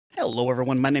Hello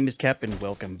everyone, my name is Cap and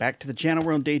welcome back to the channel.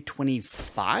 We're on day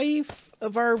 25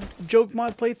 of our joke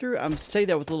mod playthrough. I'm saying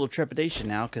that with a little trepidation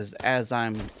now because as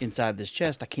I'm inside this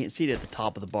chest, I can't see it at the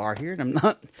top of the bar here. And I'm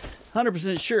not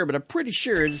 100% sure, but I'm pretty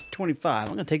sure it's 25.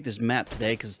 I'm going to take this map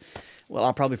today because, well,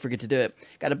 I'll probably forget to do it.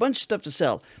 Got a bunch of stuff to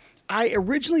sell. I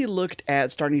originally looked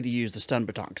at starting to use the stun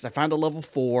baton because I found a level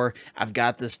 4. I've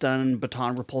got the stun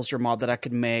baton repulsor mod that I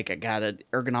could make. I got an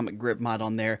ergonomic grip mod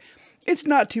on there. It's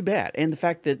not too bad. And the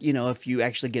fact that, you know, if you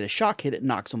actually get a shock hit, it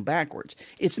knocks them backwards.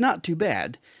 It's not too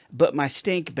bad, but my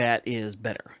stink bat is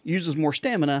better. Uses more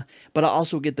stamina, but I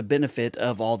also get the benefit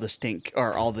of all the stink,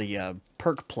 or all the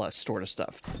perk plus sort of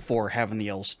stuff for having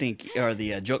the old stink, or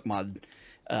the joke mod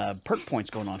perk points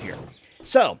going on here.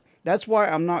 So, that's why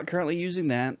I'm not currently using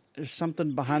that. There's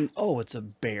something behind, oh, it's a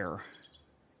bear.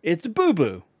 It's Boo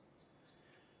Boo.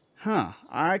 Huh,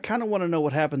 I kind of want to know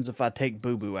what happens if I take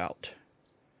Boo Boo out.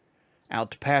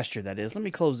 Out to pasture, that is. Let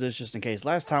me close this just in case.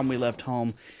 Last time we left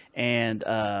home and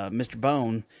Mr.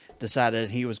 Bone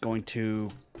decided he was going to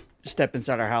step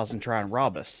inside our house and try and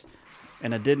rob us.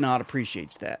 And I did not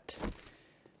appreciate that.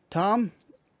 Tom,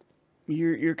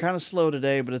 you're kind of slow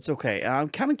today, but it's okay. I'm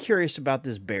kind of curious about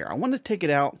this bear. I want to take it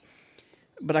out,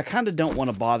 but I kind of don't want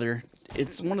to bother.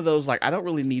 It's one of those, like, I don't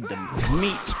really need the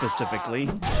meat specifically.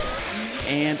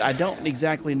 And I don't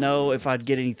exactly know if I'd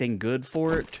get anything good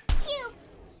for it.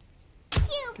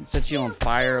 Can set you on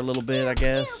fire a little bit, I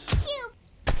guess.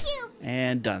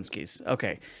 And Dunskies.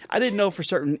 Okay. I didn't know for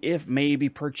certain if maybe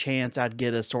perchance I'd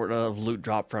get a sort of loot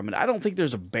drop from it. I don't think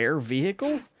there's a bear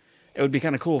vehicle. It would be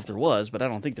kind of cool if there was, but I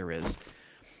don't think there is.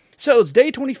 So it's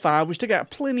day 25. We still got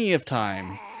plenty of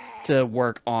time to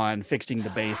work on fixing the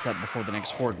base up before the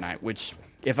next Horde night, which,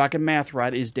 if I can math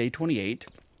right, is day 28.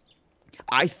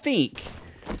 I think,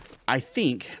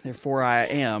 therefore I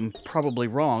am probably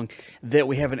wrong, that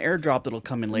we have an airdrop that'll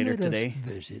come in later today.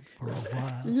 Let us visit for a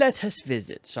while. Let us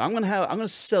visit. So I'm gonna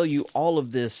sell you all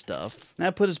of this stuff.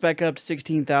 That put us back up to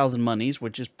 16,000 monies,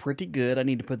 which is pretty good. I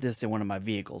need to put this in one of my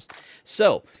vehicles.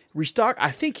 So restock.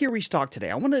 I think he restocked today.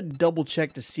 I want to double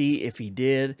check to see if he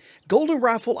did. Golden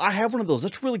rifle. I have one of those.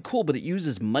 That's really cool, but it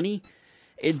uses money.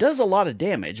 It does a lot of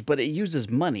damage, but it uses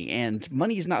money, and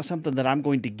money is not something that I'm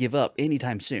going to give up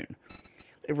anytime soon.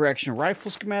 Lever action rifle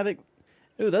schematic.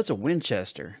 Ooh, that's a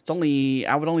Winchester. It's only,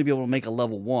 I would only be able to make a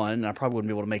level 1, and I probably wouldn't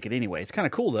be able to make it anyway. It's kind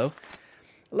of cool, though.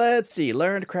 Let's see.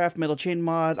 Learn to craft metal chain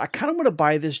mod. I kind of want to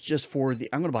buy this just for the,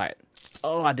 I'm going to buy it.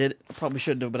 Oh, I did. I probably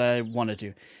shouldn't have, but I wanted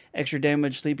to. Extra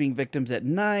damage, sleeping victims at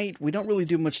night. We don't really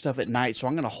do much stuff at night, so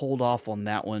I'm going to hold off on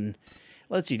that one.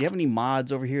 Let's see. Do you have any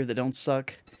mods over here that don't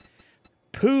suck?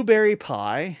 Pooh Berry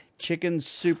Pie. Chicken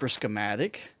Super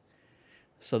Schematic.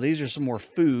 So these are some more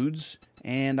foods.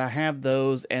 And I have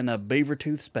those and a beaver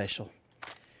tooth special.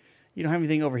 You don't have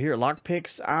anything over here.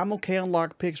 Lockpicks. I'm okay on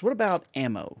lockpicks. What about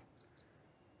ammo?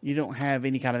 You don't have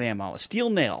any kind of ammo. Steel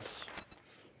nails.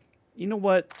 You know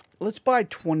what? Let's buy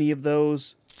 20 of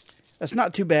those. That's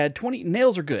not too bad. 20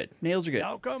 nails are good. Nails are good.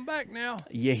 I'll come back now.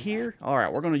 You hear? All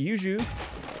right, we're going to use you.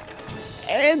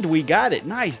 And we got it.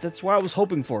 Nice. That's what I was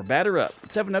hoping for. Batter up.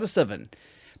 7 out of 7.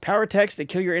 Power attacks that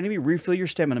kill your enemy. Refill your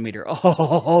stamina meter.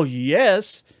 Oh,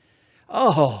 yes.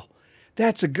 Oh,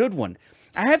 that's a good one.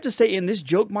 I have to say, in this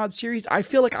joke mod series, I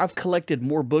feel like I've collected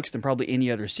more books than probably any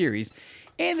other series.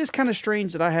 And it's kind of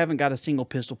strange that I haven't got a single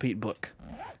Pistol Pete book.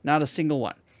 Not a single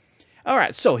one. All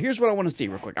right, so here's what I want to see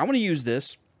real quick. I want to use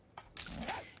this.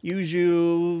 Use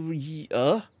you...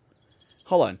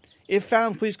 Hold on. If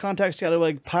found, please contact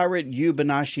Scallywag Pirate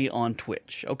Yubanashi on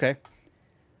Twitch. Okay.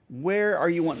 Where are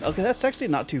you want? Okay, that's actually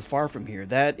not too far from here.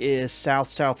 That is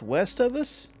southwest of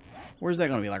us. Where's that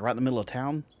going to be? Like right in the middle of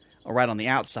town? Or right on the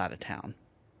outside of town?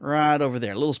 Right over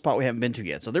there. A little spot we haven't been to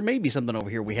yet. So there may be something over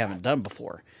here we haven't done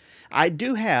before. I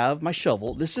do have my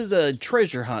shovel. This is a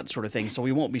treasure hunt sort of thing, so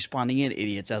we won't be spawning in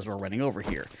idiots as we're running over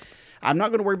here. I'm not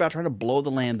going to worry about trying to blow the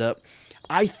land up.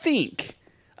 I think,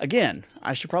 again,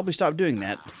 I should probably stop doing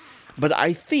that, but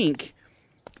I think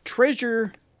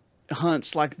treasure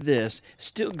hunts like this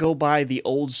still go by the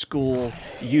old school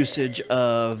usage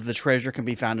of the treasure can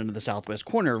be found in the southwest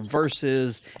corner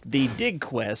versus the dig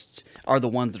quests are the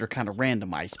ones that are kind of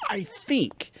randomized. I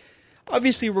think.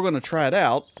 Obviously, we're going to try it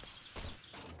out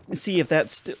and see if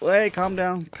that's still... Hey, calm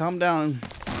down. Calm down,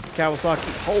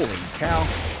 Kawasaki. Holy cow.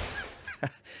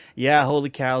 Yeah, holy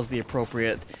cow is the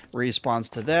appropriate response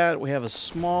to that. We have a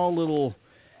small little...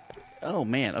 Oh,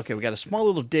 man. Okay, we got a small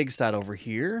little dig site over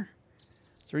here.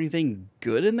 Is there anything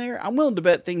good in there? I'm willing to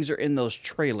bet things are in those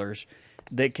trailers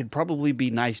that could probably be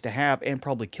nice to have and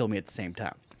probably kill me at the same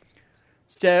time.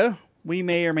 So, we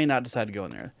may or may not decide to go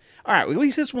in there. All right, well, at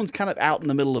least this one's kind of out in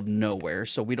the middle of nowhere,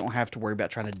 so we don't have to worry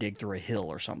about trying to dig through a hill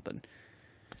or something.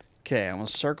 Okay, I'm going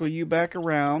to circle you back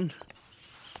around,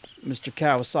 Mr.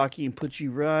 Kawasaki, and put you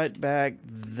right back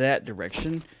that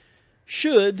direction.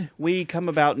 Should we come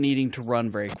about needing to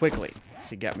run very quickly.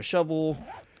 So, got my shovel.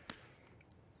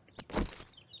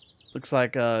 Looks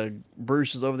like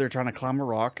Bruce is over there trying to climb a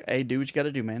rock. Hey, do what you got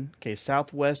to do, man. Okay,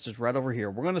 southwest is right over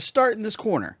here. We're going to start in this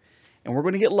corner, and we're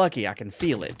going to get lucky. I can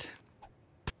feel it.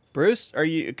 Bruce, are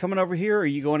you coming over here, or are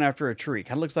you going after a tree?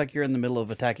 Kind of looks like you're in the middle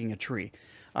of attacking a tree.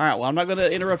 All right, well, I'm not going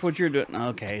to interrupt what you're doing.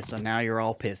 Okay, so now you're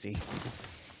all pissy.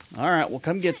 All right, well,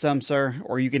 come get some, sir,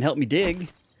 or you can help me dig.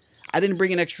 I didn't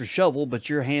bring an extra shovel, but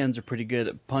your hands are pretty good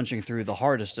at punching through the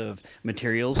hardest of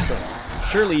materials, so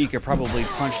surely you could probably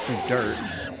punch through dirt.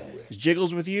 Is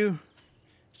Jiggles with you?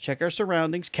 Check our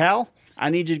surroundings. Cal, I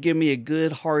need you to give me a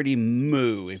good hearty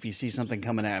moo if you see something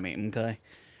coming at me, okay?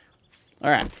 All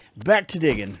right, back to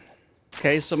digging.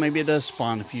 Okay, so maybe it does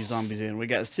spawn a few zombies in. We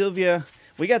got Sylvia.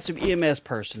 We got some EMS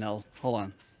personnel. Hold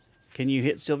on. Can you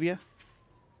hit Sylvia?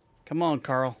 Come on,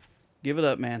 Carl. Give it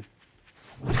up, man.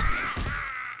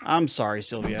 I'm sorry,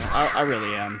 Sylvia. I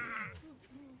really am.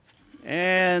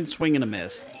 And swing and a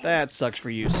miss. That sucks for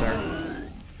you, sir.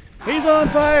 He's on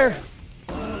fire!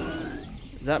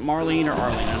 Is that Marlene or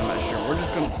Arlene? I'm not sure. We're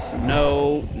just gonna...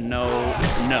 No, no,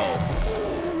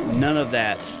 no. None of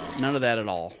that. None of that at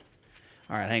all.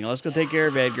 Alright, hang on. Let's go take care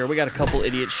of Edgar. We got a couple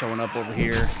idiots showing up over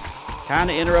here. Kind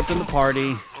of interrupting the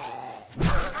party.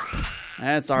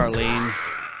 That's Arlene.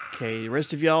 Okay, the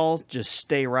rest of y'all just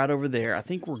stay right over there. I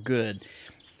think we're good.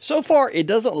 So far, it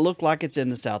doesn't look like it's in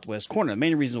the southwest corner. The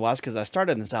main reason why is because I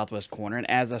started in the southwest corner, and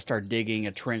as I started digging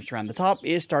a trench around the top,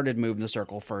 it started moving the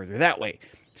circle further that way.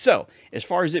 So, as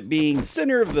far as it being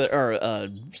center of the, or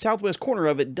southwest corner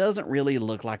of it, doesn't really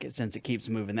look like it since it keeps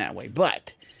moving that way.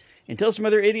 But, until some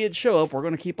other idiots show up, we're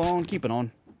going to keep on keeping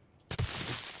on.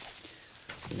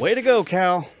 Way to go,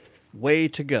 Cal. Way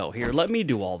to go. Here, let me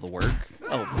do all the work.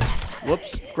 Oh,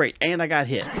 whoops. Great. And I got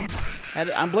hit.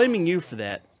 I'm blaming you for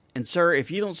that. And, sir, if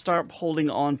you don't start holding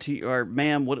on to, or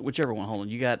ma'am, whichever one, hold on.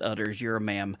 You got udders. You're a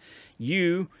ma'am.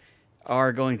 You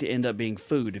are going to end up being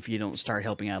food if you don't start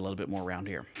helping out a little bit more around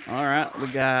here. All right. We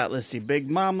got, let's see, Big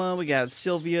Mama. We got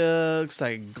Sylvia. Looks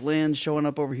like Glenn showing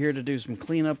up over here to do some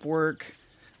cleanup work.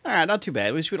 All right. Not too bad.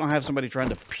 At least we don't have somebody trying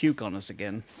to puke on us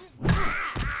again.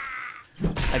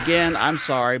 Again, I'm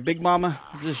sorry. Big Mama,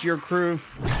 is this your crew?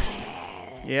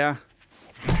 Yeah.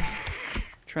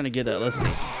 Trying to get a, let's see,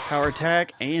 power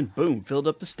attack, and boom, filled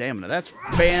up the stamina. That's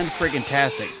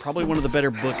fan-friggin-tastic. Probably one of the better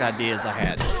book ideas I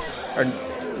had.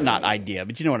 Or, not idea,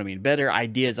 but you know what I mean. Better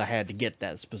ideas I had to get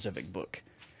that specific book.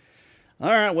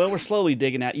 Alright, well, we're slowly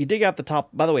digging out. You dig out the top.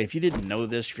 By the way, if you didn't know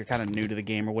this, if you're kind of new to the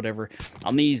game or whatever,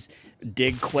 on these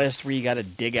dig quests where you got to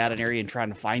dig out an area and try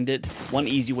to find it, one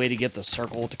easy way to get the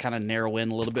circle to kind of narrow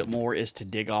in a little bit more is to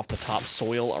dig off the top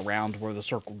soil around where the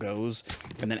circle goes.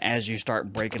 And then as you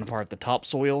start breaking apart the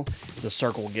topsoil, the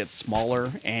circle gets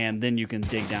smaller, and then you can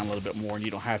dig down a little bit more, and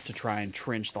you don't have to try and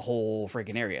trench the whole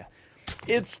freaking area.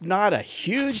 It's not a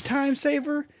huge time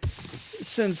saver,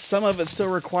 since some of it still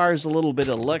requires a little bit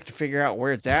of luck to figure out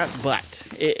where it's at, but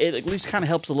it at least kind of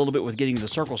helps a little bit with getting the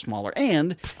circle smaller,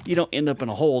 and you don't end up in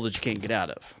a hole that you can't get out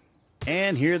of.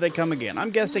 And here they come again.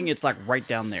 I'm guessing it's like right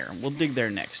down there. We'll dig there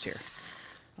next here.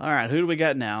 Alright, who do we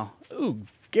got now? Ooh,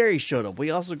 Gary showed up.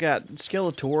 We also got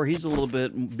Skeletor. He's a little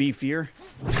bit beefier.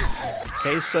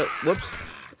 Okay, so, whoops.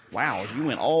 Wow, you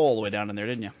went all the way down in there,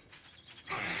 didn't you?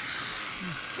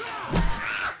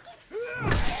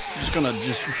 Gonna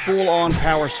just full-on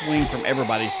power swing from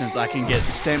everybody since I can get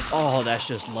stamp. Oh, that's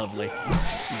just lovely.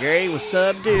 Gary, what's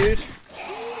up, dude?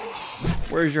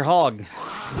 Where's your hog?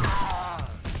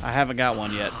 I haven't got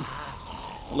one yet.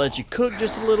 I'll let you cook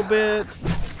just a little bit.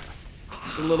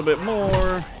 Just a little bit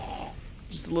more.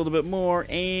 Just a little bit more.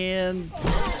 And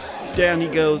down he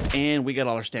goes. And we got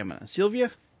all our stamina.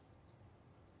 Sylvia?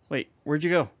 Wait, where'd you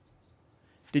go?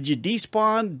 Did you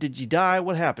despawn? Did you die?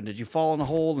 What happened? Did you fall in a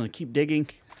hole and keep digging?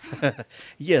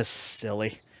 Yes,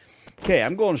 silly. Okay,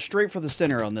 I'm going straight for the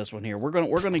center on this one here. We're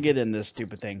gonna get in this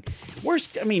stupid thing.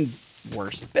 Worst.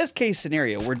 Best case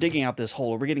scenario, we're digging out this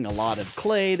hole. We're getting a lot of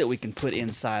clay that we can put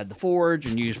inside the forge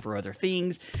and use for other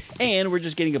things, and we're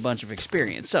just getting a bunch of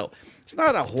experience. So it's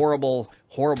not a horrible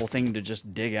thing to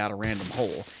just dig out a random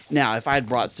hole. Now, if I'd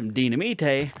brought some dynamite,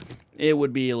 it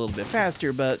would be a little bit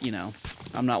faster, but you know,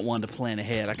 I'm not one to plan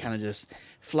ahead. I kind of just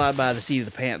fly by the seat of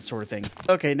the pants sort of thing.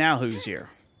 Okay, now who's here?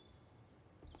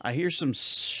 I hear some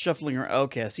shuffling around.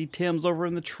 Okay, I see Tim's over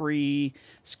in the tree,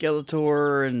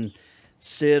 Skeletor and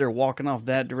Sid are walking off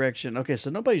that direction. Okay, so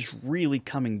nobody's really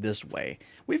coming this way.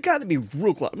 We've got to be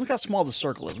real close. Look how small the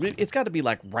circle is. It's got to be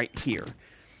like right here.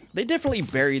 They definitely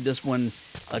buried this one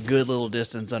a good little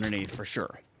distance underneath for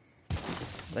sure.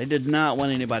 They did not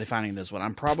want anybody finding this one.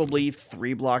 I'm probably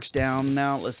 3 blocks down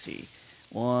now. Let's see.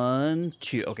 1,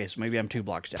 2. Okay, so maybe I'm 2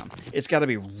 blocks down. It's got to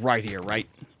be right here, right?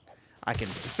 I can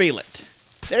feel it.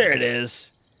 There it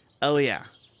is. Oh, yeah.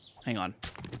 Hang on.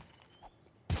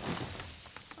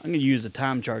 I'm going to use a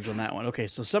time charge on that one. Okay,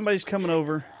 so somebody's coming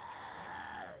over.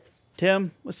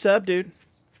 Tim, what's up, dude?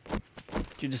 Did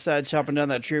you decide chopping down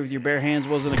that tree with your bare hands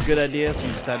wasn't a good idea, so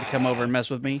you decided to come over and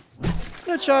mess with me?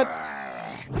 Nut shot.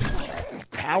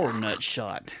 Power nut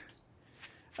shot.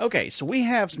 Okay, so we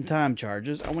have some time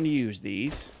charges. I want to use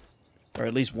these, or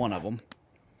at least one of them,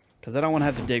 because I don't want to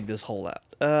have to dig this hole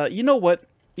out. You know what?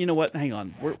 You know what? Hang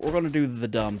on. We're going to do the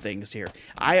dumb things here.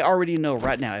 I already know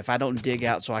right now if I don't dig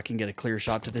out so I can get a clear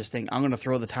shot to this thing, I'm going to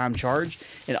throw the time charge,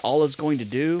 and all it's going to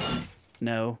do,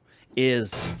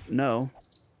 is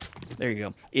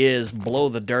blow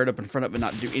the dirt up in front of it and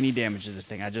not do any damage to this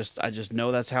thing. I just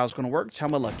know that's how it's going to work. It's how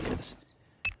my luck is.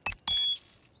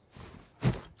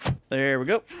 There we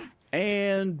go.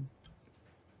 And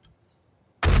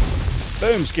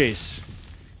boom skis.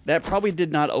 That probably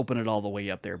did not open it all the way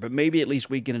up there, but maybe at least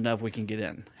weaken enough we can get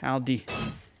in.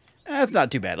 That's not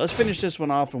too bad. Let's finish this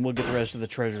one off and we'll get the rest of the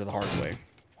treasure the hard way.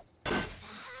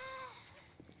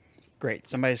 Great.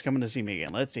 Somebody's coming to see me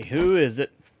again. Let's see. Who is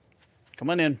it? Come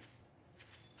on in.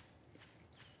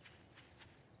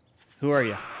 Who are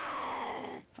you?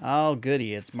 Oh,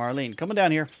 goody. It's Marlene. Come on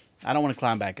down here. I don't want to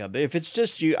climb back up. If it's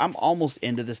just you, I'm almost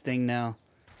into this thing now.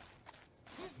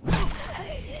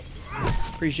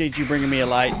 Appreciate you bringing me a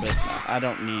light, but I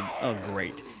don't need... Oh,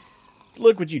 great.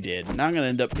 Look what you did. Now I'm going to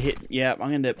end up hitting... Yeah, I'm going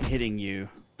to end up hitting you.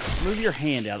 Move your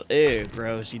hand out. Ew,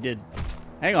 gross. You did...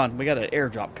 Hang on. We got an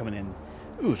airdrop coming in.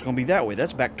 Ooh, it's going to be that way.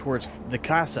 That's back towards the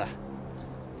casa.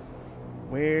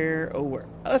 Where? Oh, where?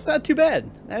 Oh, that's not too bad.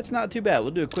 That's not too bad.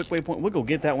 We'll do a quick waypoint. We'll go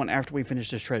get that one after we finish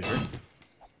this treasure.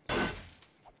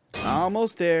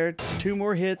 Almost there. 2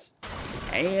 more hits.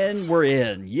 And we're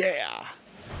in. Yeah.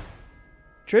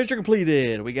 Treasure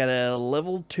completed. We got a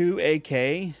level 2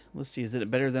 AK. Let's see. Is it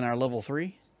better than our level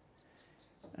 3?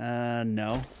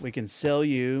 No. We can sell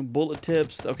you. Bullet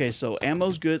tips. Okay, so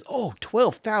ammo's good. Oh,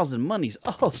 12,000 monies.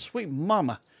 Oh, sweet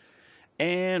mama.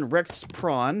 And Rex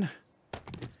Prawn.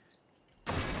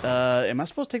 Am I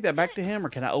supposed to take that back to him, or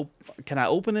can I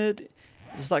open it?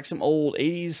 It's like some old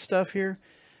 80s stuff here.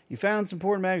 You found some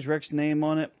porn mags, Rex's name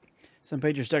on it. Some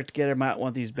pages stuck together. Might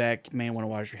want these back. You may want to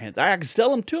wash your hands. I can sell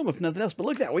them to him if nothing else. But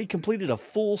look at that. We completed a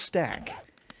full stack.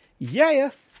 Yeah.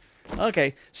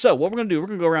 Okay. So what we're going to do, we're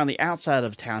going to go around the outside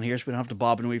of town here so we don't have to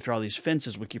bob and weave through all these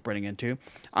fences we keep running into.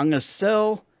 I'm going to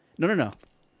sell... No.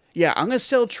 Yeah, I'm going to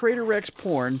sell Trader Rex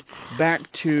porn back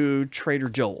to Trader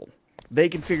Joel. They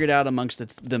can figure it out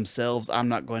amongst themselves. I'm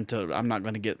not going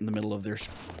to get in the middle of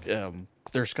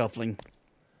their scuffling.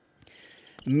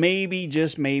 Maybe,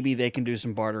 just maybe, they can do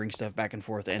some bartering stuff back and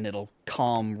forth, and it'll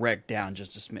calm Wreck down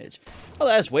just a smidge. Oh,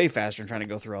 that's way faster than trying to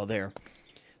go through all there.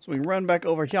 So we can run back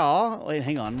over here. Wait,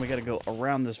 hang on. We got to go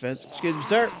around this fence. Excuse me,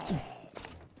 sir.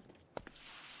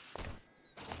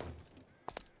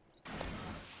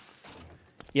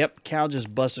 Yep, cow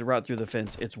just busted right through the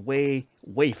fence. It's way,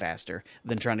 way faster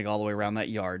than trying to go all the way around that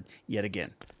yard yet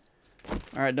again.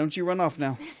 All right, don't you run off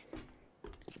now.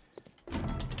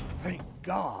 Thank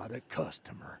God, a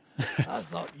customer. I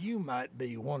thought you might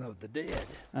be one of the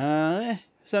dead.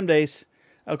 Some days.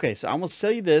 Okay, so I'm going to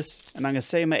sell you this, and I'm going to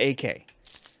sell you my AK.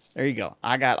 There you go.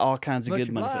 I got all kinds of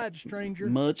good money. Much obliged, stranger.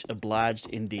 Much obliged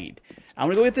indeed. I'm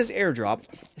going to go get this airdrop.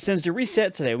 Since the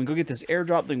reset today, we can go get this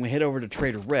airdrop, then we head over to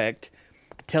Trader Wrecked,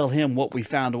 tell him what we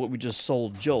found and what we just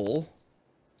sold Joel,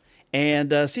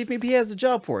 and see if maybe he has a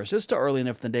job for us. It's still early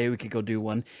enough in the day we could go do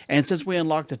one. And since we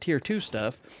unlocked the Tier 2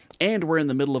 stuff, and we're in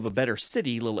the middle of a better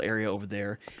city little area over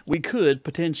there, we could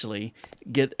potentially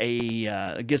get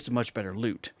some much better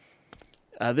loot.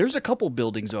 There's a couple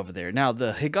buildings over there. Now,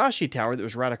 the Higashi Tower that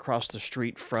was right across the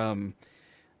street from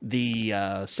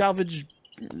the salvage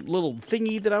little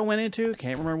thingy that I went into,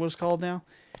 can't remember what it's called now,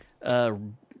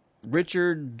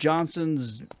 Richard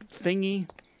Johnson's thingy.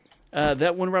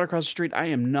 That one right across the street, I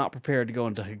am not prepared to go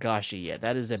into Higashi yet.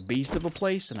 That is a beast of a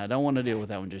place, and I don't want to deal with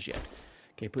that one just yet.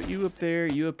 Okay, put you up there,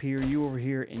 you up here, you over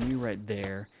here, and you right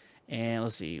there. And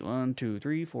let's see, 1, 2,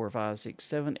 3, 4, 5, 6,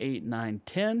 7, 8, 9,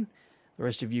 10. The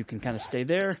rest of you can kind of stay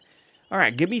there. All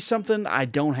right, give me something I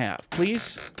don't have,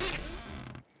 please.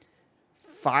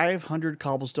 500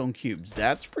 cobblestone cubes.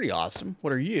 That's pretty awesome.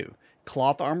 What are you?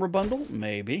 Cloth armor bundle?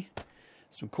 Maybe.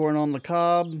 Some corn on the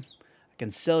cob. can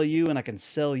sell you, and I can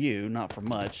sell you, not for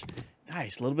much.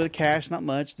 Nice, a little bit of cash, not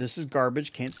much. This is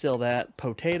garbage, can't sell that.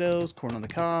 Potatoes, corn on the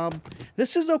cob.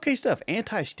 This is okay stuff.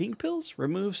 Anti-stink pills,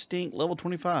 remove stink, level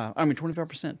 25. I mean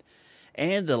 25%.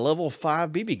 And a level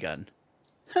 5 BB gun.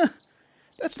 Huh,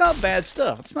 that's not bad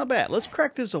stuff. It's not bad. Let's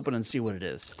crack this open and see what it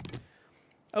is.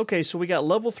 Okay, so we got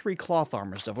level 3 cloth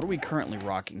armor stuff. What are we currently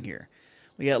rocking here?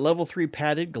 We got level 3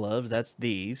 padded gloves. That's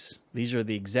these. These are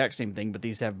the exact same thing, but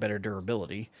these have better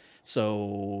durability.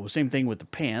 So, same thing with the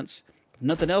pants. If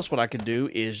nothing else, what I could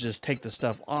do is just take the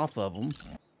stuff off of them.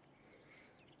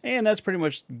 And that's pretty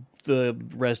much the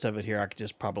rest of it here I could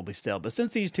just probably sell. But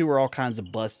since these two are all kinds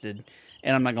of busted,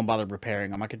 and I'm not going to bother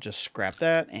repairing them, I could just scrap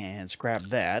that, and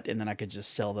then I could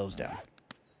just sell those down.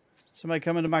 Somebody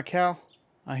coming to my cow?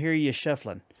 I hear you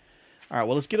shuffling. Alright,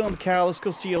 well, let's get on the cow. Let's go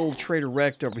see old Trader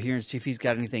Rect over here and see if he's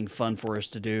got anything fun for us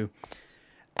to do.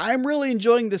 I'm really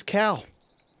enjoying this cow.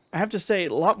 I have to say,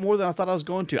 a lot more than I thought I was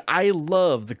going to. I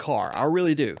love the car. I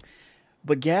really do.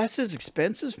 But gas is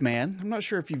expensive, man. I'm not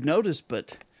sure if you've noticed,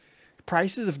 but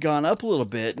prices have gone up a little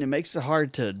bit, and it makes it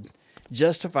hard to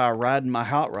justify riding my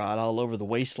hot rod all over the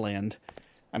wasteland.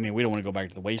 I mean, we don't want to go back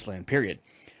to the wasteland, period.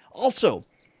 Also,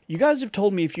 you guys have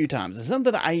told me a few times, and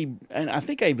something and I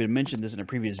think I even mentioned this in a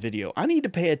previous video, I need to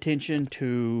pay attention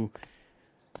to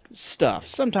stuff.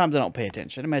 Sometimes I don't pay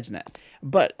attention, imagine that.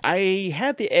 But I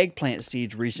had the eggplant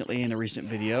seeds recently in a recent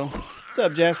video. What's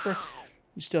up, Jasper?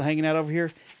 You still hanging out over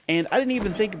here? And I didn't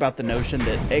even think about the notion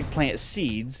that eggplant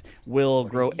seeds will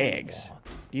grow eggs.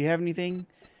 Do you have anything?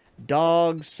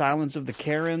 Dogs, silence of the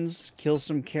Karens, kill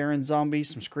some Karen zombies,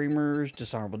 some screamers,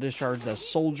 dishonorable discharge, that's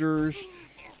soldiers.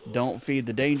 Don't feed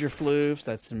the danger floofs.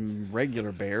 That's some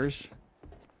regular bears.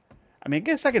 I mean, I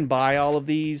guess I can buy all of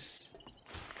these.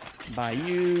 Buy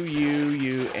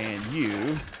you, and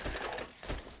you.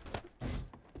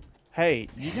 Hey,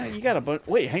 you got a bunch.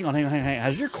 Wait, hang on.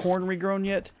 Has your corn regrown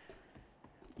yet?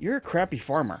 You're a crappy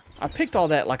farmer. I picked all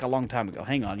that like a long time ago.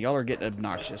 Hang on, y'all are getting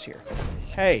obnoxious here.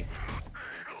 Hey,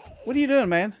 what are you doing,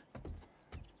 man?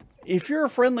 If you're a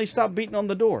friendly, stop beating on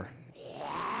the door.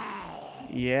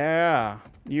 Yeah.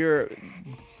 You're a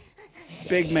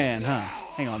big man, huh?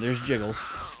 Hang on, there's Jiggles.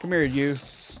 Come here, you.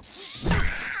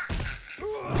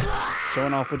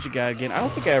 Showing off what you got again. I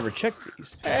don't think I ever checked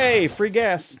these. Hey, free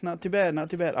gas. Not too bad, not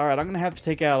too bad. Alright, I'm going to have to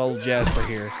take out old Jasper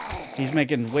here. He's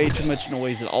making way too much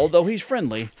noise. And although he's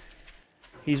friendly,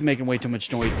 he's making way too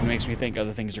much noise and makes me think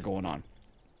other things are going on.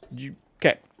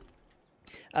 Okay.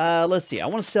 Let's see. I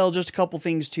want to sell just a couple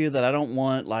things to you that I don't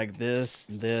want, like this,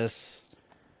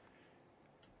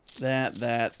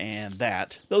 that, and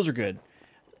that. Those are good.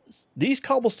 These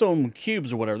cobblestone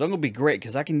cubes or whatever, they're going to be great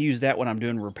because I can use that when I'm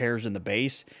doing repairs in the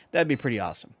base. That'd be pretty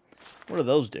awesome. What do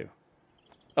those do?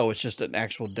 Oh, it's just an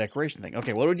actual decoration thing.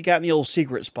 Okay, what do you got in the old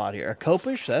secret spot here? A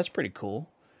copish? That's pretty cool.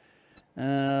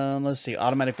 Let's see.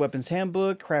 Automatic weapons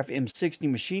handbook. Craft M60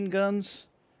 machine guns.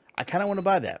 I kind of want to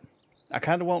buy that. I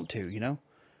kind of want to, you know.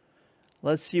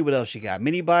 Let's see what else you got.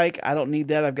 Mini bike. I don't need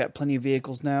that. I've got plenty of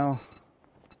vehicles now.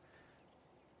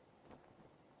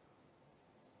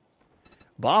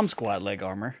 Bomb squad leg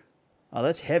armor. Oh,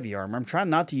 that's heavy armor. I'm trying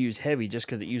not to use heavy just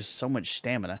because it uses so much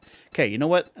stamina. Okay, you know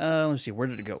what? Let's see. Where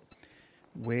did it go?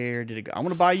 Where did it go? I'm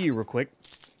going to buy you real quick.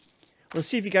 Let's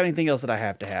see if you got anything else that I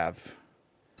have to have.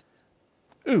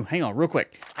 Ooh, hang on real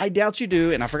quick. I doubt you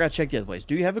do, and I forgot to check the other place.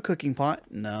 Do you have a cooking pot?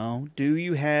 No. Do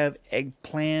you have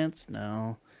eggplants?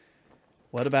 No.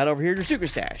 What about over here, your secret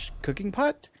stash? Cooking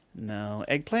pot? No.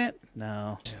 Eggplant?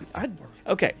 No.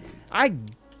 Okay. I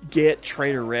get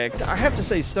Trader Rect. I have to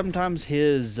say, sometimes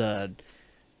his the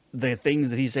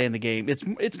things that he's saying in the game,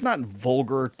 it's not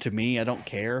vulgar to me. I don't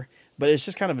care, but it's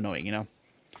just kind of annoying, you know.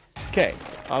 Okay,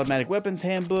 automatic weapons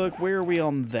handbook. Where are we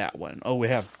on that one? Oh, we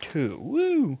have 2.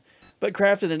 Woo! But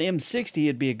crafting an M60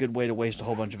 would be a good way to waste a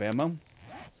whole bunch of ammo.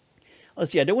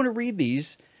 Let's see. I don't want to read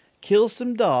these. Kill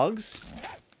some dogs.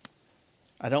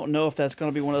 I don't know if that's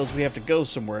going to be one of those we have to go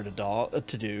somewhere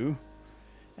to do.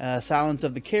 Silence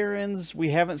of the Karens. We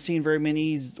haven't seen very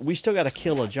many. We still got to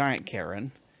kill a giant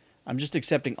Karen. I'm just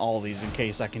accepting all of these in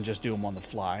case I can just do them on the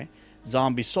fly.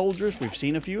 Zombie soldiers. We've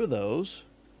seen a few of those.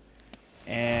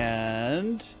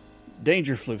 And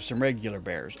danger floofs, some regular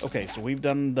bears. Okay, so we've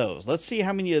done those. Let's see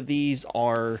how many of these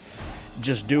are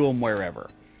just do them wherever.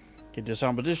 Okay,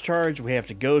 dishonorable discharge. We have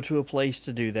to go to a place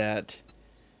to do that.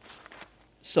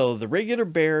 So the regular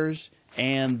bears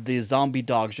and the zombie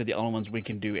dogs are the only ones we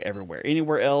can do everywhere.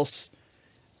 Anywhere else,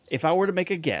 if I were to make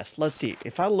a guess, let's see.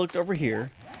 If I looked over here,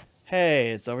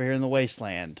 hey, it's over here in the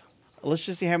wasteland. Let's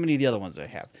just see how many of the other ones I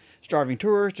have. Starving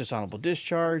tourist, dishonorable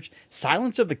discharge,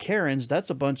 silence of the Karens. That's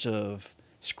a bunch of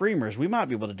screamers. We might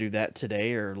be able to do that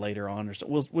today or later on, or so.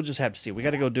 We'll just have to see. We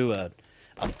got to go do a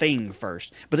thing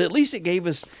first. But at least it gave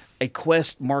us a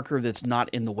quest marker that's not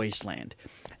in the wasteland.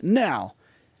 Now,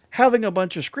 having a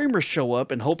bunch of screamers show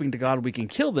up and hoping to God we can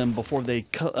kill them before they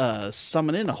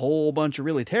summon in a whole bunch of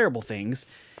really terrible things,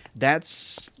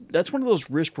 that's one of those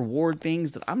risk-reward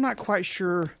things that I'm not quite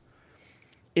sure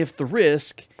if the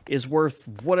risk is worth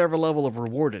whatever level of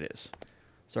reward it is.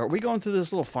 So are we going through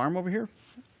this little farm over here?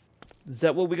 Is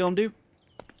that what we're going to do?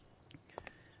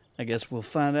 I guess we'll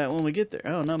find out when we get there.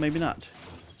 Oh, no, maybe not.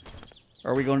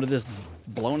 Are we going to this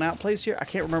blown out place here? I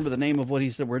can't remember the name of what he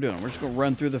said we're doing. We're just going to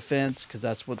run through the fence because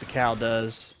that's what the cow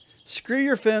does. Screw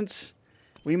your fence.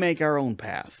 We make our own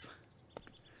path.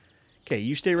 Okay,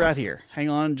 you stay right here. Hang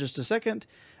on just a second.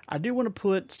 I do want to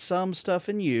put some stuff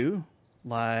in you,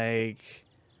 like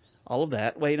all of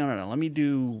that. Wait, no. Let me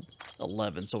do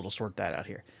 11, so it'll sort that out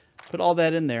here. Put all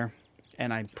that in there,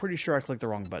 and I'm pretty sure I clicked the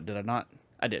wrong button. Did I not?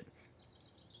 I did.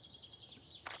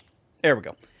 There we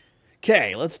go.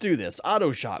 Okay, let's do this.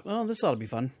 Auto shop. Oh, this ought to be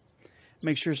fun.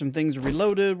 Make sure some things are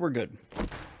reloaded. We're good.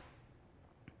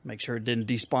 Make sure it didn't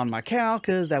despawn my cow,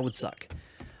 because that would suck.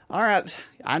 Alright,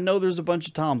 I know there's a bunch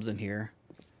of toms in here.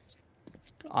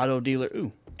 Auto dealer.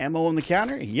 Ooh, ammo on the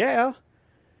counter? Yeah.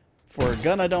 For a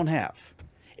gun I don't have.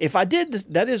 If I did,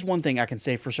 that is one thing I can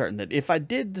say for certain, that if I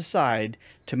did decide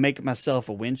to make myself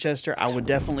a Winchester, I would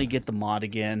definitely get the mod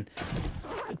again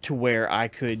to where I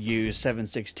could use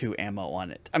 7.62 ammo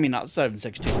on it. I mean, not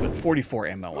 7.62, but 44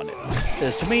 ammo on it.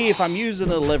 Because to me, if I'm using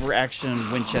a lever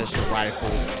action Winchester rifle,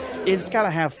 it's got to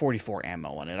have 44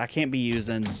 ammo on it. I can't be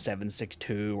using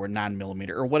 7.62 or 9mm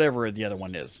or whatever the other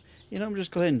one is. You know, I'm just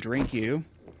go ahead and drink you.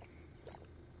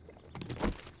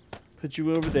 Put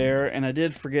you over there, and I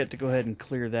did forget to go ahead and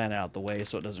clear that out the way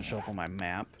so it doesn't show up on my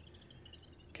map.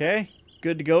 Okay,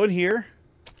 good to go in here.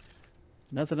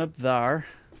 Nothing up there.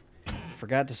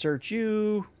 Forgot to search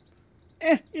you.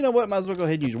 You know what? Might as well go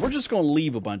ahead and use it. We're just going to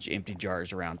leave a bunch of empty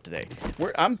jars around today.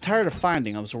 I'm tired of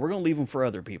finding them, so we're going to leave them for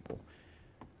other people.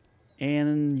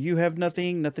 And you have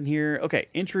nothing here. Okay,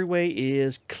 entryway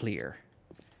is clear.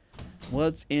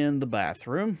 What's in the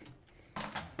bathroom?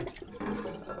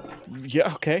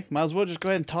 Yeah, okay. Might as well just go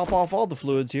ahead and top off all the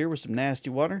fluids here with some nasty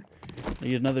water.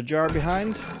 Need another jar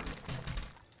behind.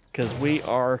 Because we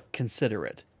are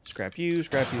considerate. Scrap you,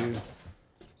 scrap you.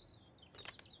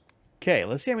 Okay,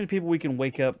 let's see how many people we can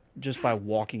wake up just by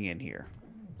walking in here.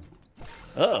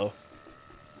 Uh-oh.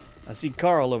 I see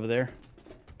Carl over there.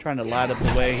 Trying to light up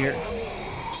the way here.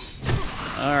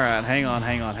 Alright, hang on.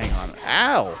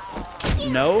 Ow!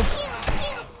 No.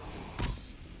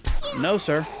 No,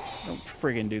 sir. Don't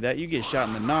friggin' do that. You get shot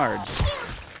in the nards.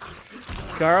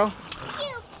 Carl?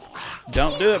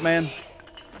 Don't do it, man.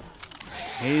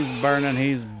 He's burning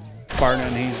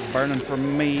for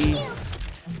me.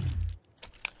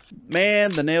 Man,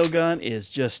 the nail gun is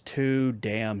just too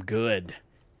damn good.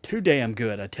 Too damn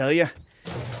good, I tell you.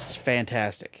 It's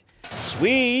fantastic.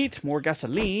 Sweet! More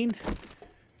gasoline.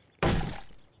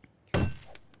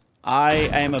 I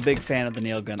am a big fan of the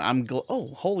nail gun. Oh,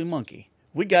 holy monkey.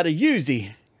 We got a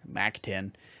Uzi. Mac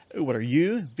 10. Ooh, what are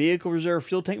you? Vehicle reserve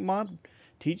fuel tank mod?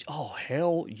 Teach. Oh,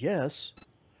 hell yes.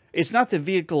 It's not the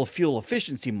vehicle fuel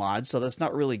efficiency mod, so that's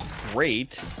not really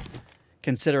great.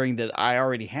 Considering that I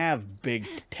already have big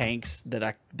tanks that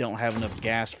I don't have enough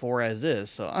gas for as is.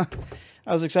 So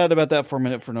I was excited about that for a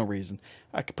minute for no reason.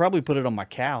 I could probably put it on my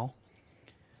cow.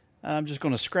 I'm just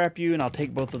going to scrap you, and I'll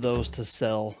take both of those to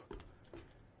sell.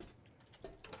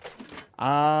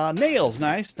 Nails.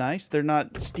 Nice. They're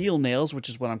not steel nails, which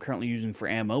is what I'm currently using for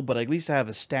ammo, but at least I have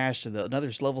a stash of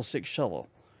another level 6 shovel.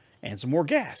 And some more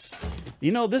gas.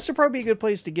 You know, this would probably be a good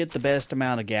place to get the best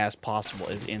amount of gas possible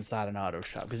is inside an auto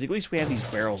shop. Because at least we have these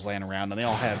barrels laying around, and they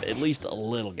all have at least a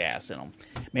little gas in them.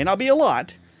 May not be a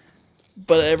lot,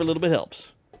 but every little bit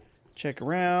helps. Check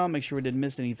around, make sure we didn't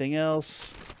miss anything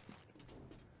else.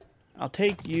 I'll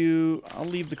take you. I'll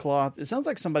leave the cloth. It sounds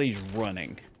like somebody's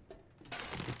running.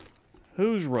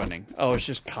 Who's running? Oh, it's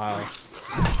just Kyle.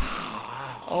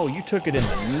 Oh, you took it in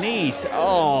the knees.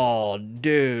 Oh,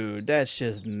 dude, that's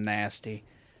just nasty.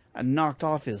 I knocked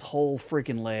off his whole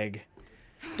freaking leg.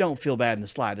 Don't feel bad in the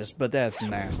slightest, but that's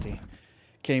nasty.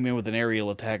 Came in with an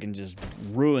aerial attack and just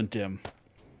ruined him.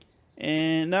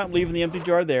 And not leaving the empty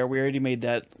jar there. We already made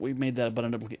that. We made that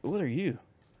abundant. What are you?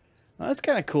 Oh, that's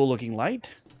kind of cool looking light.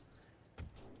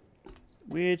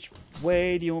 Which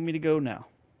way do you want me to go now?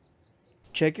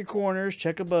 Check your corners.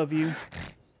 Check above you.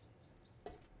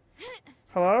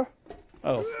 Hello?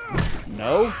 Oh.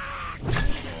 No?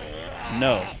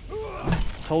 No.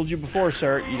 Told you before,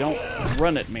 sir. You don't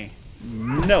run at me.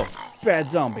 No. Bad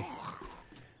zombie.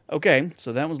 Okay,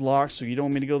 so that was locked, so you don't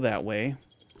want me to go that way.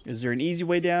 Is there an easy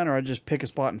way down, or I just pick a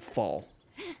spot and fall?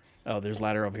 Oh, there's a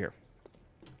ladder over here.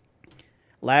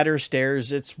 Ladder,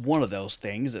 stairs, it's one of those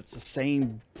things. It's the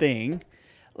same thing.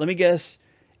 Let me guess.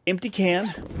 Empty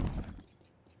can.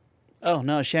 Oh,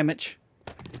 no, Shamich.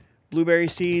 Blueberry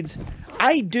seeds.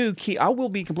 I will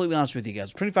be completely honest with you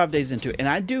guys. 25 days into it, and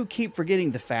I do keep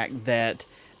forgetting the fact that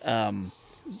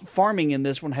farming in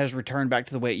this one has returned back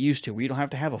to the way it used to, where you don't have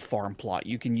to have a farm plot.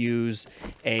 You can use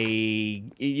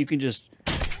you can just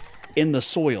in the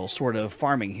soil sort of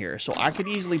farming here. So I could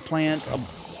easily plant a...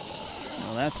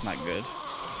 Well, that's not good.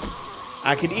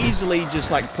 I could easily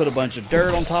just like put a bunch of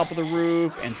dirt on top of the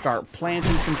roof and start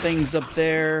planting some things up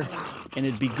there, and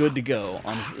it'd be good to go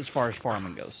on as far as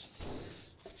farming goes.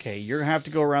 Okay, you're gonna have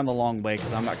to go around the long way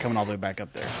because I'm not coming all the way back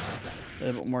up there. A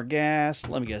little bit more gas.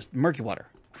 Let me guess. Murky water.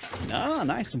 Ah,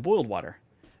 nice. Some boiled water.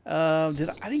 I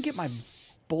didn't get my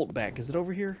bolt back. Is it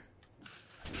over here?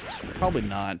 Probably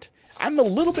not. I'm a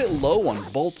little bit low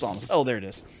on bolts on... Oh, there it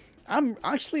is. I'm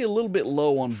actually a little bit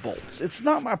low on bolts. It's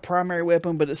not my primary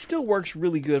weapon, but it still works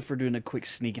really good for doing a quick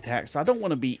sneak attack, so I don't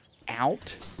want to be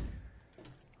out.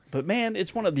 But man,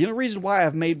 it's one of the only reason why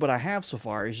I've made what I have so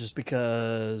far is just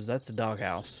because... That's a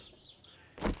doghouse.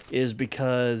 Is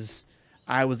because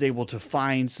I was able to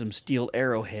find some steel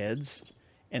arrowheads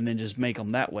and then just make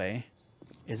them that way.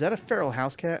 Is that a feral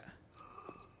house cat?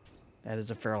 That is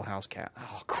a feral house cat.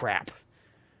 Oh, crap.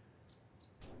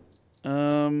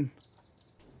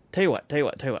 Tell you what.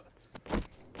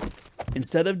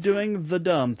 Instead of doing the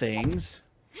dumb things,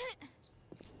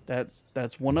 that's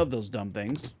one of those dumb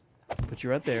things. Put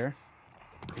you right there.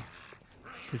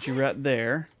 Put you right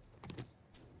there.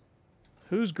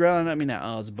 Who's growling at me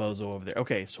now? Oh, it's Bozo over there.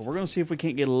 Okay, so we're going to see if we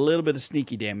can't get a little bit of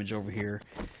sneaky damage over here.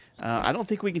 I don't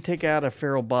think we can take out a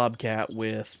feral bobcat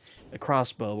with a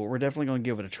crossbow, but we're definitely going to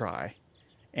give it a try.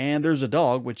 And there's a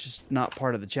dog, which is not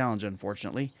part of the challenge,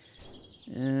 unfortunately.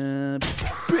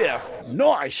 Biff!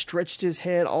 Nice! Stretched his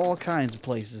head all kinds of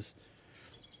places.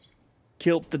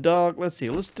 Killed the dog. Let's see.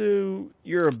 Let's do...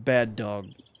 You're a bad dog.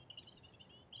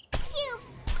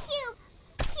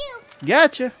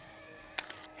 Gotcha!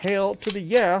 Hail to the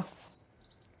yeah.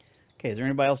 Okay, is there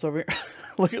anybody else over here?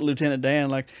 Look at Lieutenant Dan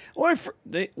like...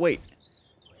 Wait.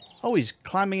 Oh, he's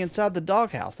climbing inside the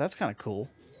doghouse. That's kind of cool.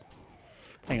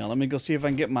 Hang on, let me go see if I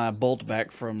can get my bolt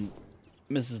back from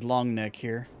Mrs. Longneck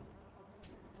here.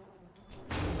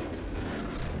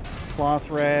 Cloth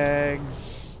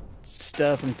rags,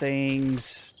 stuff and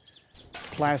things,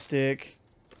 plastic,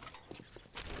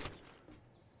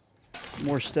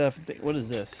 more stuff. What is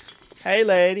this? Hey,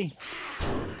 lady.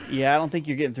 Yeah, I don't think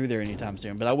you're getting through there anytime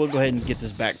soon, but I will go ahead and get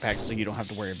this backpack so you don't have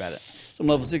to worry about it. Some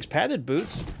level 6 padded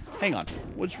boots. Hang on.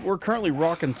 We're currently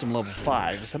rocking some level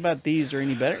 5s. How about these are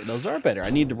any better? Those are better. I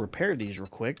need to repair these real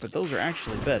quick, but those are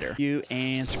actually better. You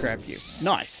and scrap you.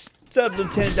 Nice. What's up,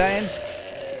 Lieutenant Dan?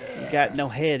 You got no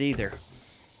head either.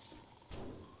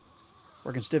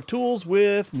 Working stiff tools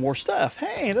with more stuff.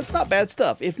 Hey, that's not bad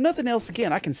stuff. If nothing else,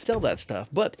 again, I can sell that stuff.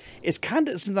 But it's kind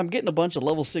of, since I'm getting a bunch of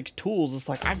level 6 tools, it's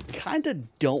like I kind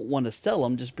of don't want to sell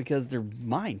them just because they're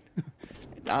mine.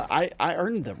 I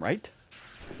earned them, right?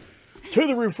 To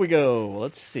the roof we go.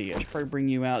 Let's see. I should probably bring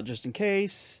you out just in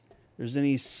case there's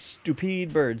any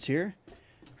stupid birds here.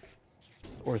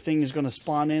 Or things going to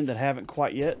spawn in that haven't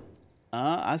quite yet.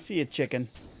 I see a chicken.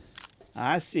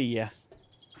 I see ya.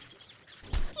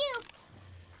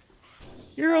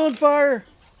 You're on fire.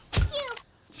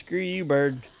 Screw you,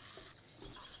 bird.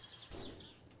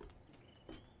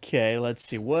 Okay, let's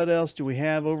see. What else do we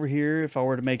have over here? If I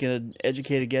were to make an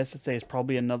educated guess, I'd say it's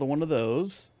probably another one of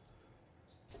those.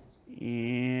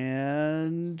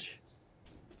 And...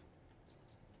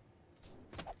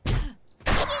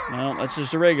 well, that's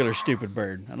just a regular stupid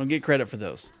bird. I don't get credit for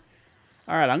those.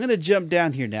 Alright, I'm going to jump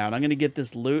down here now, and I'm going to get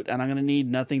this loot, and I'm going to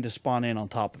need nothing to spawn in on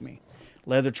top of me.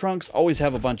 Leather trunks always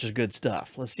have a bunch of good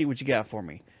stuff. Let's see what you got for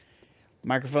me.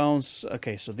 Microphones.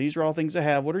 Okay, so these are all things I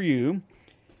have. What are you?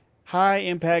 High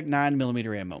impact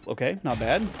 9mm ammo. Okay, not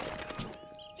bad.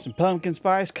 Some pumpkin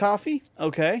spice coffee.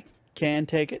 Okay, can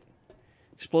take it.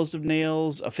 Explosive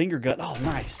nails. A finger gun. Oh,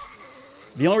 nice.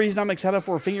 The only reason I'm excited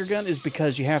for a finger gun is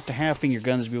because you have to have finger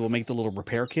guns to be able to make the little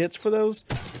repair kits for those.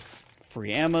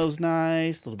 Free ammo's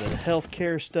nice. A little bit of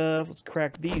healthcare stuff. Let's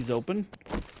crack these open.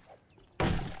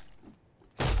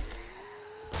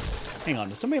 Hang on,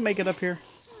 did somebody make it up here?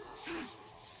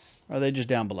 Or are they just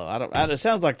down below? It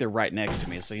sounds like they're right next to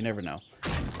me, so you never know.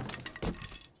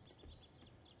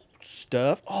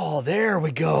 Stuff. Oh, there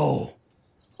we go.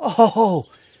 Oh,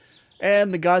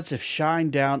 and the gods have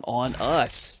shined down on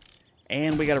us.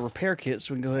 And we got a repair kit,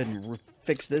 so we can go ahead and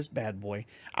fix this bad boy.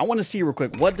 I want to see real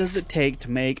quick, what does it take to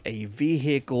make a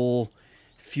vehicle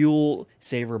fuel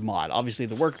saver mod? Obviously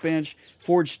the workbench,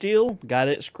 forged steel, got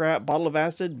it, scrap, bottle of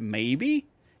acid, maybe,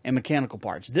 and mechanical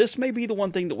parts. This may be the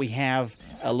one thing that we have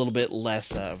a little bit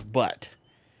less of, but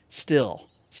still,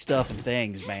 stuff and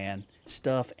things, man.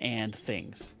 Stuff and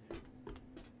things.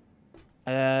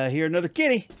 Here, another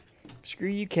kitty. Screw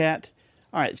you, cat.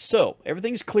 Alright, so,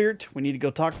 everything's cleared. We need to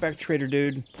go talk back to Trader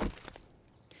Dude.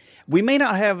 We may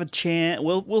not have a chance.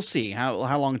 We'll see how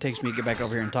long it takes me to get back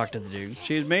over here and talk to the dude.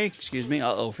 Excuse me. Excuse me.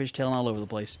 Uh-oh, fishtailing all over the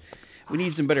place. We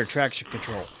need some better traction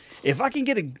control. If I can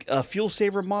get a fuel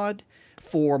saver mod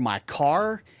for my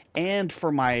car and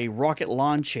for my rocket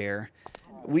lawn chair,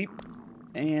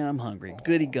 and I'm hungry.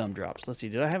 Goody gumdrops. Let's see.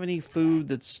 Did I have any food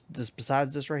that's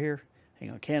besides this right here?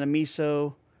 Hang on. Can of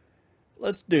miso.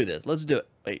 Let's do this. Let's do it.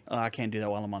 Wait. Oh, I can't do that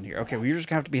while I'm on here. Okay, well, you're just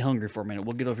going to have to be hungry for a minute.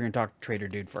 We'll get over here and talk to Trader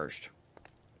Dude first.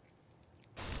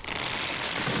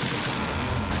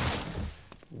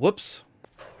 Whoops.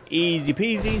 Easy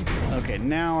peasy. Okay,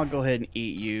 now I'll go ahead and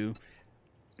eat you.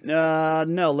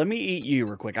 No, let me eat you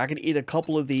real quick. I can eat a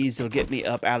couple of these. It'll get me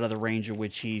up out of the range of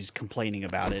which he's complaining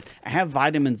about it. I have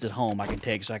vitamins at home I can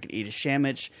take, so I can eat a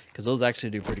sandwich, because those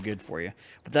actually do pretty good for you.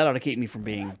 But that ought to keep me from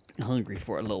being hungry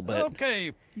for a little bit.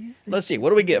 Okay. Let's see. What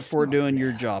do we get for doing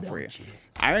your job for you?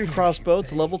 Iron crossbow.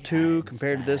 It's a level 2.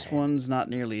 Compared to this one's not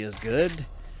nearly as good.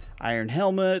 Iron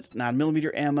helmet.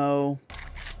 9mm ammo.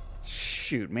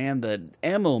 Shoot, man. The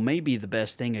ammo may be the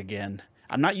best thing again.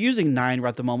 I'm not using 9 right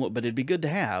at the moment, but it'd be good to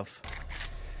have.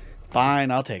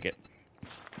 Fine, I'll take it.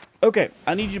 Okay,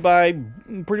 I need you to buy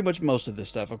pretty much most of this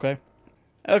stuff, okay?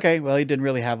 Okay, well, he didn't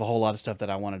really have a whole lot of stuff that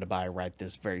I wanted to buy right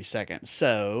this very second,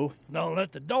 so... Don't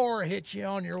let the door hit you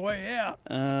on your way out.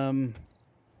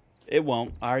 It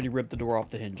won't. I already ripped the door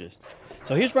off the hinges.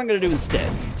 So here's what I'm going to do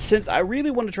instead. Since I really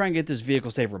want to try and get this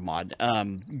vehicle saver mod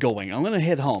going, I'm going to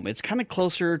head home. It's kind of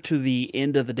closer to the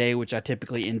end of the day, which I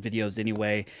typically end videos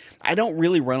anyway. I don't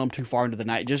really run them too far into the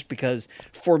night just because,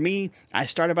 for me, I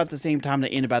start about the same time to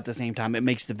end about the same time. It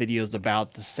makes the videos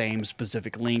about the same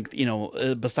specific length, you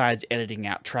know, besides editing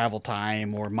out travel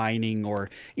time or mining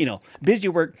or, you know, busy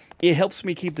work. It helps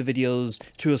me keep the videos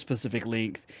to a specific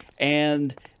length.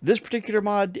 And this particular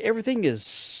mod, everything is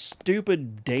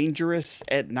stupid dangerous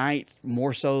at night,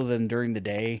 more so than during the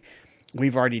day.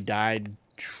 We've already died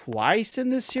twice in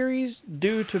this series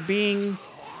due to being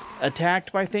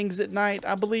attacked by things at night,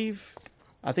 I believe.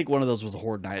 I think one of those was a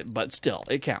horde night, but still,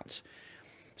 it counts.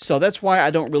 So that's why I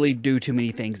don't really do too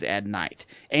many things at night.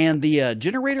 And the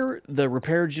generator, the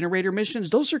repair generator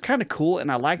missions, those are kind of cool,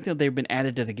 and I like that they've been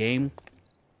added to the game.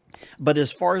 But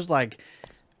as far as like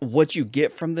what you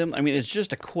get from them, I mean, it's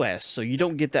just a quest, so you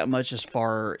don't get that much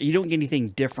you don't get anything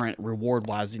different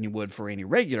reward-wise than you would for any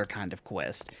regular kind of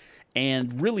quest.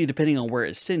 And really, depending on where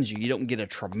it sends you, you don't get a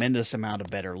tremendous amount of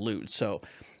better loot. So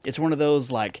it's one of those,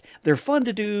 like, they're fun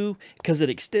to do because it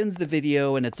extends the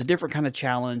video and it's a different kind of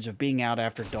challenge of being out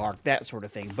after dark, that sort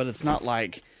of thing. But it's not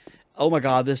like, oh my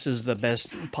god, this is the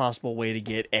best possible way to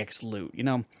get X loot, you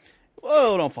know?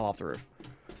 Whoa, don't fall off the roof.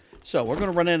 So we're going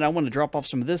to run in. I want to drop off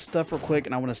some of this stuff real quick,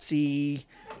 and I want to see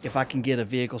if I can get a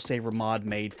vehicle saver mod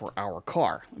made for our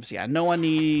car. Let me see. I know I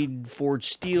need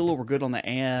forged steel. We're good on the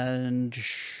end.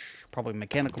 Probably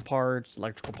mechanical parts,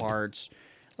 electrical parts.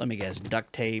 Let me guess.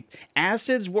 Duct tape.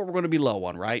 Acid's what we're going to be low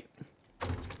on, right?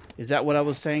 Is that what I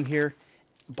was saying here?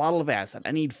 Bottle of acid.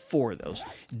 I need 4 of those.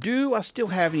 Do I still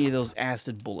have any of those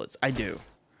acid bullets? I do.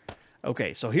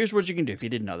 Okay, so here's what you can do if you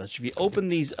didn't know this. If you open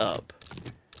these up,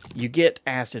 you get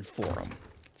acid for them.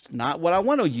 It's not what I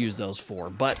want to use those for,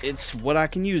 but it's what I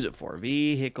can use it for.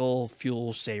 Vehicle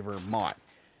Fuel Saver Mod.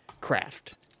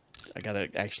 Craft. I gotta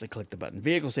actually click the button.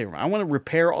 Vehicle Saver Mod. I want to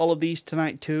repair all of these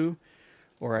tonight too.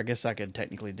 Or I guess I could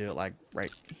technically do it like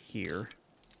right here.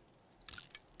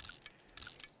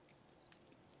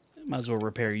 Might as well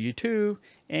repair you too.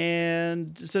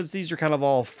 And since these are kind of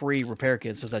all free repair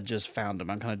kits, since I just found them,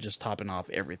 I'm kind of just topping off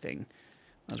everything.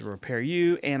 Let's repair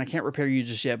you, and I can't repair you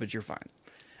just yet, but you're fine.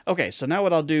 Okay, so now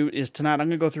what I'll do is tonight I'm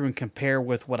going to go through and compare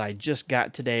with what I just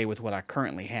got today with what I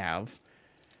currently have.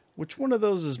 Which one of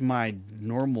those is my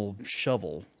normal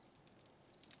shovel?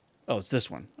 Oh, it's this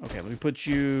one. Okay, let me put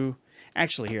you...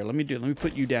 Actually, here, let me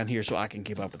put you down here so I can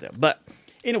keep up with it. But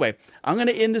anyway, I'm going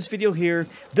to end this video here.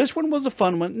 This one was a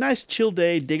fun one. Nice chill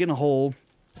day, digging a hole.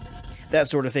 That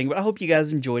sort of thing. But I hope you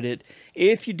guys enjoyed it.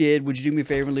 If you did, would you do me a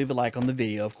favor and leave a like on the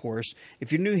video, of course.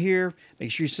 If you're new here,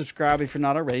 make sure you subscribe if you're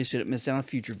not already so you don't miss out on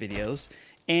future videos.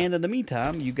 And in the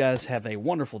meantime, you guys have a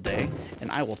wonderful day,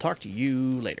 and I will talk to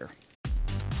you later.